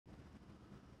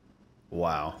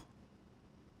Wow.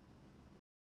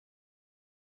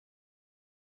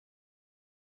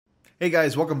 Hey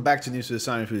guys, welcome back to News to the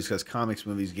Sign, where we discuss comics,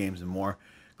 movies, games, and more.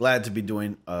 Glad to be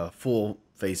doing a full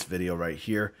face video right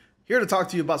here. Here to talk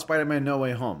to you about Spider-Man No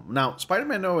Way Home. Now,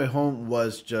 Spider-Man No Way Home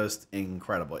was just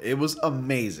incredible. It was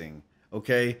amazing,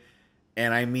 okay?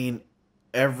 And I mean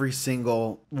every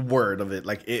single word of it.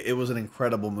 Like, it was an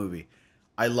incredible movie.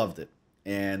 I loved it.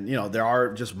 And, you know, there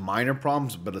are just minor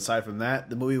problems, but aside from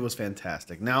that, the movie was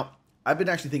fantastic. Now, I've been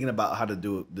actually thinking about how to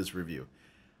do this review.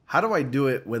 How do I do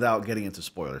it without getting into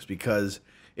spoilers? Because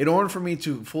in order for me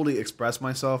to fully express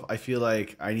myself, I feel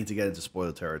like I need to get into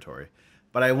spoiler territory.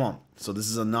 But I won't. So this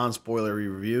is a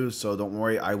non-spoilery review, so don't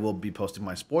worry. I will be posting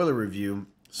my spoiler review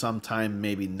sometime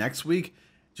maybe next week.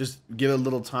 Just give it a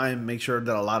little time. Make sure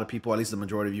that a lot of people, at least the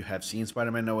majority of you, have seen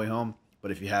Spider-Man No Way Home.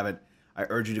 But if you haven't, I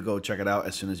urge you to go check it out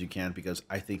as soon as you can, because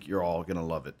I think you're all going to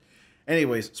love it.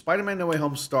 Anyways, Spider-Man No Way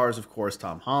Home stars, of course,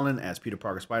 Tom Holland as Peter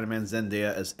Parker Spider-Man,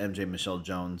 Zendaya as MJ Michelle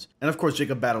Jones, and of course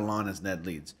Jacob Batalon as Ned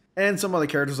Leeds. And some other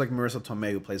characters like Marissa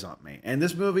Tomei, who plays Aunt May. And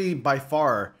this movie, by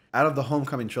far, out of the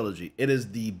Homecoming trilogy, it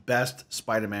is the best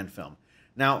Spider-Man film.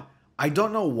 Now, I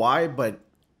don't know why, but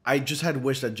I just had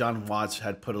wished that John Watts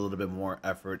had put a little bit more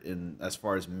effort in as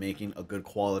far as making a good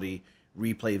quality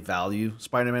replay value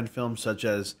Spider-Man film, such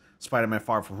as Spider-Man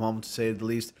Far From Home, to say the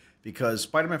least, because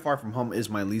Spider-Man Far From Home is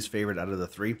my least favorite out of the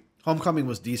three. Homecoming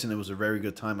was decent. It was a very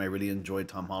good time. I really enjoyed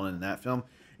Tom Holland in that film.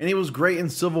 And he was great in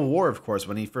Civil War, of course,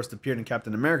 when he first appeared in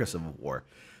Captain America Civil War.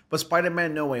 But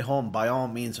Spider-Man No Way Home, by all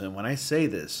means, and when I say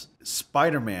this,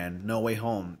 Spider-Man No Way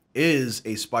Home is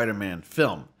a Spider-Man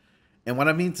film. And what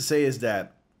I mean to say is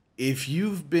that if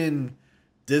you've been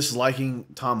disliking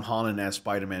Tom Holland as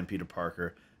Spider-Man Peter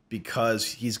Parker because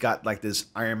he's got like this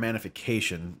Iron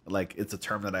Manification, like it's a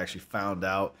term that I actually found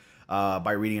out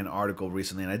by reading an article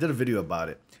recently, and I did a video about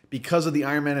it. Because of the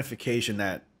Iron Manification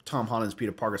that Tom Holland's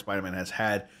Peter Parker Spider-Man has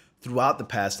had throughout the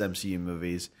past MCU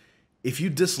movies, if you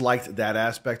disliked that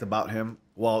aspect about him,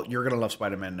 well, you're going to love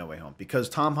Spider-Man No Way Home, because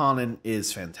Tom Holland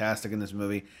is fantastic in this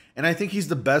movie, and I think he's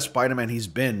the best Spider-Man he's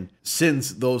been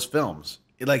since those films.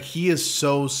 Like, he is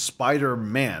so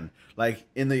Spider-Man. Like,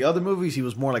 in the other movies, he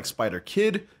was more like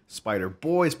Spider-Kid,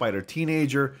 Spider-Boy,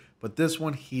 Spider-Teenager, but this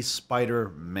one, he's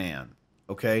Spider-Man,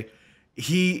 okay?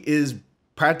 He is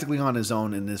practically on his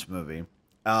own in this movie.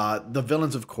 The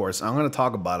villains, of course, I'm going to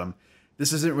talk about them.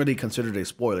 This isn't really considered a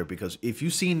spoiler, because if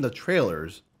you've seen the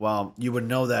trailers, well, you would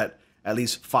know that at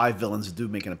least 5 villains do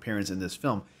make an appearance in this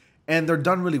film. And they're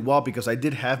done really well, because I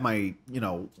did have my,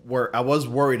 where I was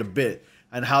worried a bit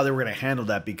on how they were going to handle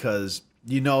that, because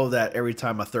you know that every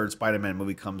time a third Spider-Man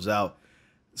movie comes out,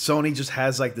 Sony just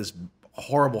has like this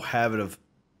horrible habit of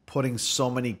putting so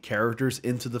many characters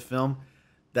into the film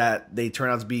that they turn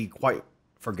out to be quite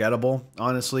forgettable,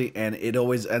 honestly, and it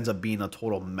always ends up being a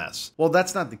total mess. Well,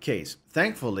 that's not the case.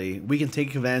 Thankfully, we can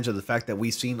take advantage of the fact that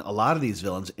we've seen a lot of these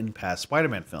villains in past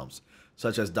Spider-Man films,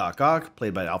 such as Doc Ock,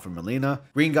 played by Alfred Molina,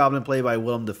 Green Goblin, played by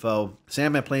Willem Dafoe,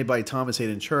 Sandman, played by Thomas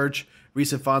Hayden Church,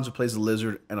 Reese Fonz, who plays the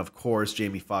Lizard, and of course,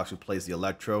 Jamie Foxx, who plays the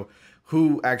Electro,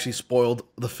 who actually spoiled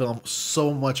the film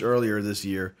so much earlier this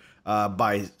year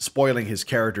by spoiling his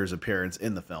character's appearance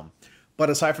in the film. But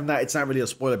aside from that, it's not really a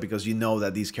spoiler, because you know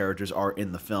that these characters are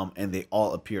in the film and they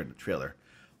all appear in the trailer.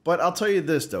 But I'll tell you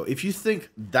this, though. If you think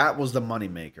that was the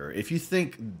moneymaker, if you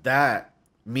think that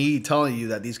me telling you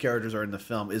that these characters are in the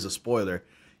film is a spoiler,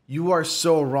 you are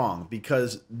so wrong,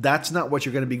 because that's not what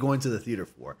you're going to be going to the theater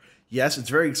for. Yes, it's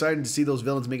very exciting to see those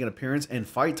villains make an appearance and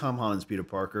fight Tom Holland's Peter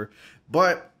Parker,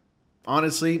 but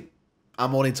honestly,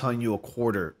 I'm only telling you a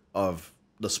quarter of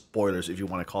the spoilers, if you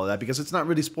want to call it that, because it's not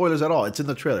really spoilers at all. It's in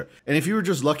the trailer. And if you were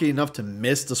just lucky enough to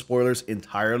miss the spoilers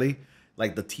entirely,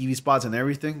 like the TV spots and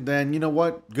everything, then you know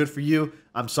what? Good for you.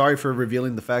 I'm sorry for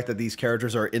revealing the fact that these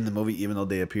characters are in the movie, even though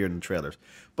they appeared in the trailers.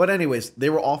 But anyways, they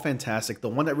were all fantastic. The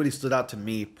one that really stood out to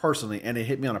me personally, and it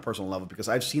hit me on a personal level, because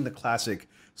I've seen the classic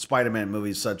Spider-Man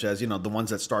movies, such as, the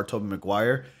ones that star Tobey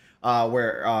Maguire,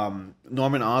 where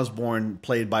Norman Osborn,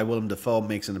 played by Willem Dafoe,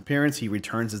 makes an appearance. He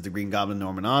returns as the Green Goblin,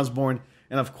 Norman Osborn.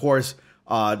 And of course,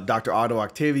 Dr. Otto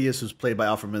Octavius, who's played by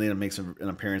Alfred Molina, makes an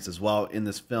appearance as well in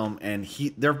this film. And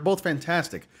they're both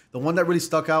fantastic. The one that really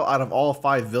stuck out of all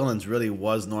 5 villains really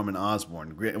was Norman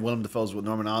Osborn. Willem Dafoe's with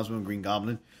Norman Osborn, Green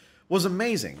Goblin, was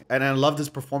amazing. And I loved his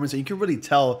performance. And you can really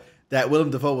tell that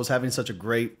Willem Dafoe was having such a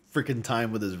great freaking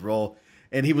time with his role.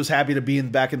 And he was happy to be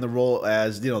back in the role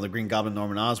as, the Green Goblin,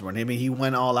 Norman Osborn. I mean, he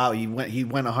went all out. He went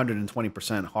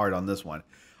 120% hard on this one.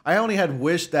 I only had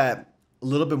wished that a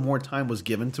little bit more time was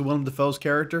given to Willem Dafoe's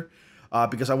character.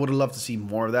 because I would have loved to see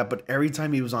more of that. But every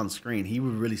time he was on screen, he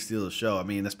would really steal the show. I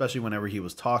mean, especially whenever he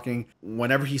was talking.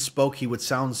 Whenever he spoke, he would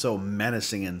sound so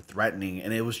menacing and threatening,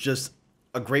 and it was just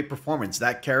a great performance.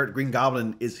 That character, Green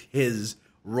Goblin, is his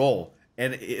role,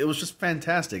 and it was just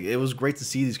fantastic. It was great to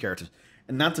see these characters,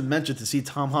 and not to mention to see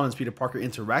Tom Holland's Peter Parker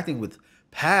interacting with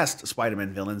past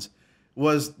Spider-Man villains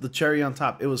was the cherry on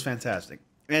top. It was fantastic.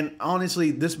 And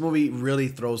honestly, this movie really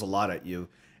throws a lot at you.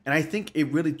 And I think it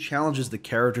really challenges the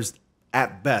characters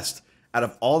at best out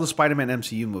of all the Spider-Man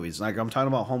MCU movies. Like I'm talking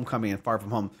about Homecoming and Far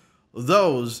From Home.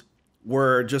 Those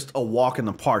were just a walk in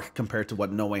the park compared to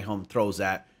what No Way Home throws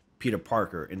at Peter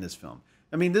Parker in this film.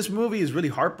 I mean, this movie is really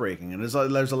heartbreaking. And there's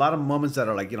a lot of moments that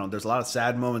are like, there's a lot of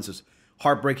sad moments. There's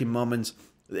heartbreaking moments.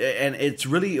 And it's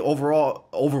really overall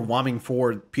overwhelming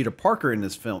for Peter Parker in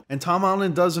this film. And Tom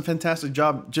Holland does a fantastic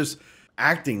job just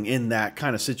acting in that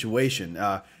kind of situation.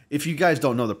 If you guys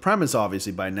don't know the premise,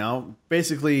 obviously, by now,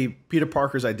 basically, Peter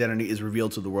Parker's identity is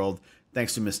revealed to the world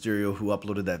thanks to Mysterio, who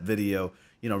uploaded that video,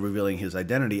 revealing his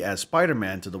identity as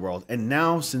Spider-Man to the world. And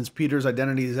now, since Peter's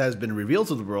identity has been revealed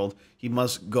to the world, he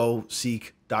must go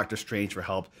seek Doctor Strange for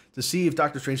help to see if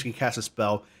Doctor Strange can cast a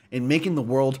spell in making the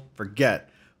world forget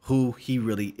who he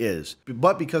really is.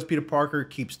 But because Peter Parker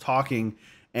keeps talking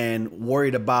and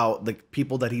worried about the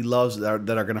people that he loves that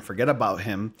are going to forget about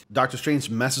him, Doctor Strange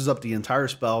messes up the entire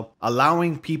spell,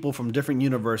 allowing people from different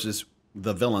universes,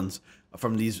 the villains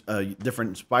from these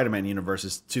different Spider-Man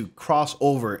universes, to cross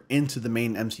over into the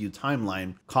main MCU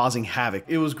timeline, causing havoc.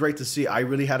 It was great to see. I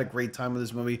really had a great time with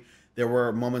this movie. There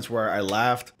were moments where I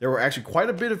laughed. There were actually quite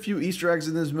a few Easter eggs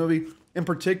in this movie. In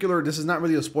particular, this is not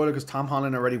really a spoiler because Tom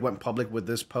Holland already went public with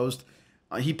this post.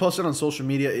 He posted on social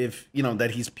media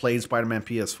that he's played Spider-Man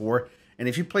PS4. And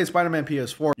if you play Spider-Man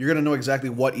PS4, you're going to know exactly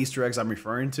what Easter eggs I'm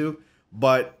referring to.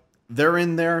 But they're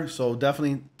in there, so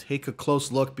definitely take a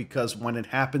close look because when it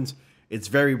happens, it's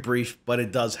very brief, but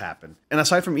it does happen. And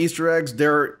aside from Easter eggs,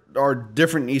 there are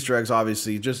different Easter eggs,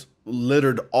 obviously, just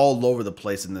littered all over the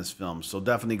place in this film. So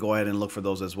definitely go ahead and look for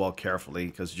those as well carefully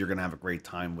because you're going to have a great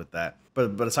time with that.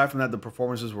 But aside from that, the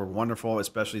performances were wonderful,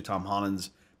 especially Tom Holland's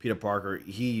Peter Parker.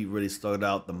 He really stood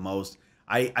out the most.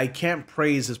 I can't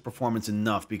praise his performance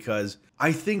enough because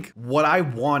I think what I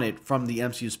wanted from the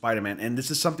MCU Spider-Man, and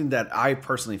this is something that I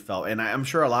personally felt, and I'm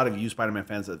sure a lot of you Spider-Man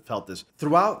fans have felt this,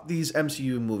 throughout these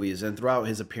MCU movies and throughout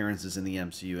his appearances in the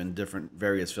MCU in different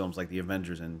various films like the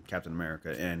Avengers and Captain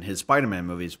America and his Spider-Man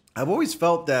movies, I've always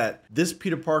felt that this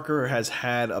Peter Parker has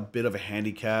had a bit of a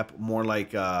handicap, more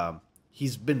like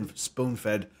he's been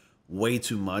spoon-fed way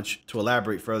too much. To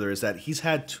elaborate further, is that he's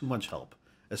had too much help,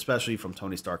 especially from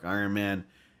Tony Stark, Iron Man,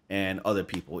 and other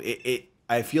people.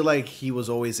 I feel like he was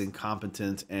always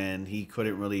incompetent and he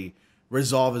couldn't really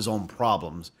resolve his own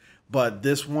problems. But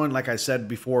this one, like I said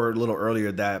before a little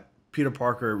earlier, that Peter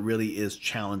Parker really is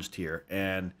challenged here.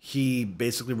 And he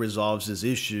basically resolves his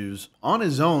issues on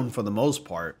his own for the most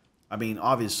part. I mean,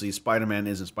 obviously, Spider-Man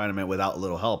isn't Spider-Man without a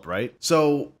little help, right?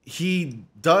 So he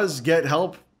does get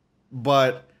help,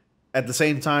 but at the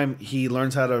same time, he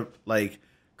learns how to,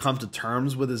 come to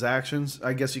terms with his actions,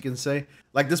 I guess you can say.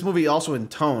 Like, this movie also in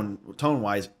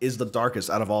tone-wise, is the darkest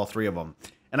out of all three of them.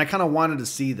 And I kind of wanted to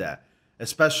see that.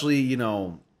 Especially,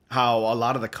 how a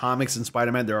lot of the comics in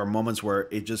Spider-Man, there are moments where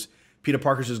Peter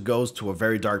Parker just goes to a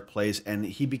very dark place and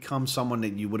he becomes someone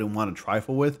that you wouldn't want to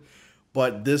trifle with.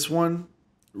 But this one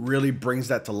really brings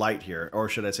that to light here, or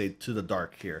should I say to the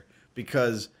dark here.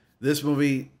 Because this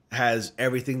movie has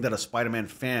everything that a Spider-Man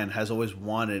fan has always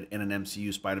wanted in an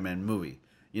MCU Spider-Man movie.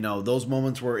 Those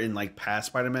moments were in past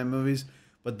Spider-Man movies,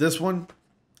 but this one,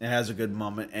 it has a good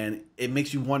moment, and it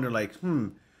makes you wonder,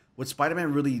 would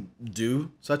Spider-Man really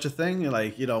do such a thing?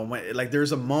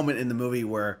 There's a moment in the movie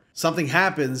where something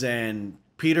happens and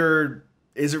Peter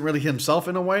isn't really himself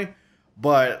in a way,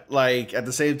 but at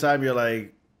the same time, you're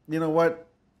like, you know what?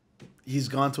 He's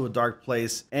gone to a dark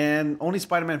place, and only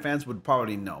Spider-Man fans would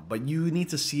probably know, but you need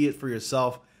to see it for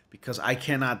yourself because I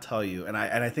cannot tell you, and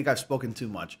I think I've spoken too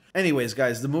much. Anyways,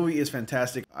 guys, the movie is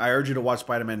fantastic. I urge you to watch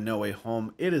Spider-Man No Way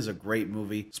Home. It is a great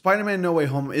movie. Spider-Man No Way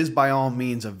Home is by all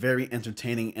means a very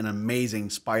entertaining and amazing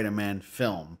Spider-Man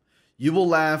film. You will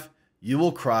laugh, you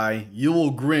will cry, you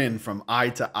will grin from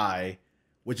eye to eye,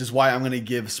 which is why I'm going to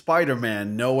give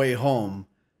Spider-Man No Way Home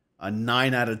a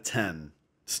 9 out of 10.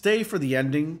 Stay for the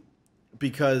ending,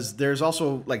 because there's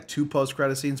also 2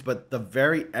 post-credit scenes, but the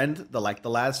very end, the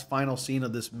last final scene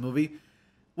of this movie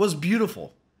was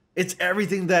beautiful. It's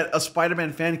everything that a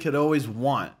Spider-Man fan could always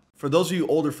want. For those of you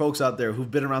older folks out there who've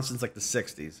been around since the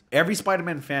 60s, every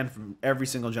Spider-Man fan from every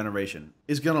single generation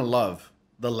is gonna love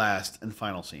the last and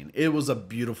final scene. It was a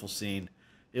beautiful scene.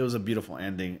 It was a beautiful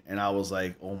ending, and I was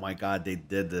like, oh my god, they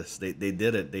did this. They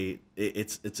did it.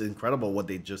 It's incredible what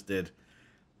they just did,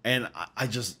 and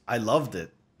I loved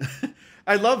it.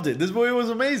 I loved it. This movie was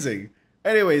amazing.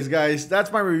 Anyways, guys,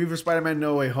 that's my review for Spider-Man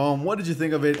No Way Home. What did you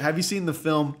think of it? Have you seen the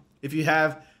film? If you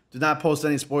have, do not post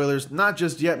any spoilers. Not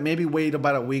just yet. Maybe wait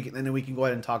about a week, and then we can go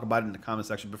ahead and talk about it in the comment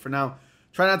section. But for now,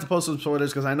 try not to post some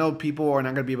spoilers because I know people are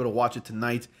not going to be able to watch it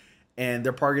tonight, and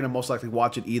they're probably going to most likely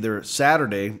watch it either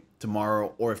Saturday,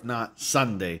 tomorrow, or if not,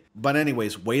 Sunday. But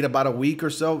anyways, wait about a week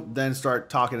or so, then start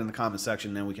talking in the comment section,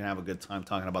 and then we can have a good time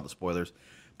talking about the spoilers.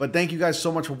 But thank you guys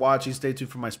so much for watching. Stay tuned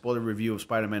for my spoiler review of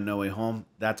Spider-Man No Way Home.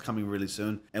 That's coming really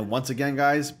soon. And once again,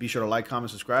 guys, be sure to like,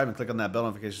 comment, subscribe, and click on that bell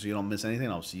notification so you don't miss anything.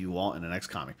 I'll see you all in the next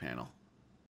comic panel.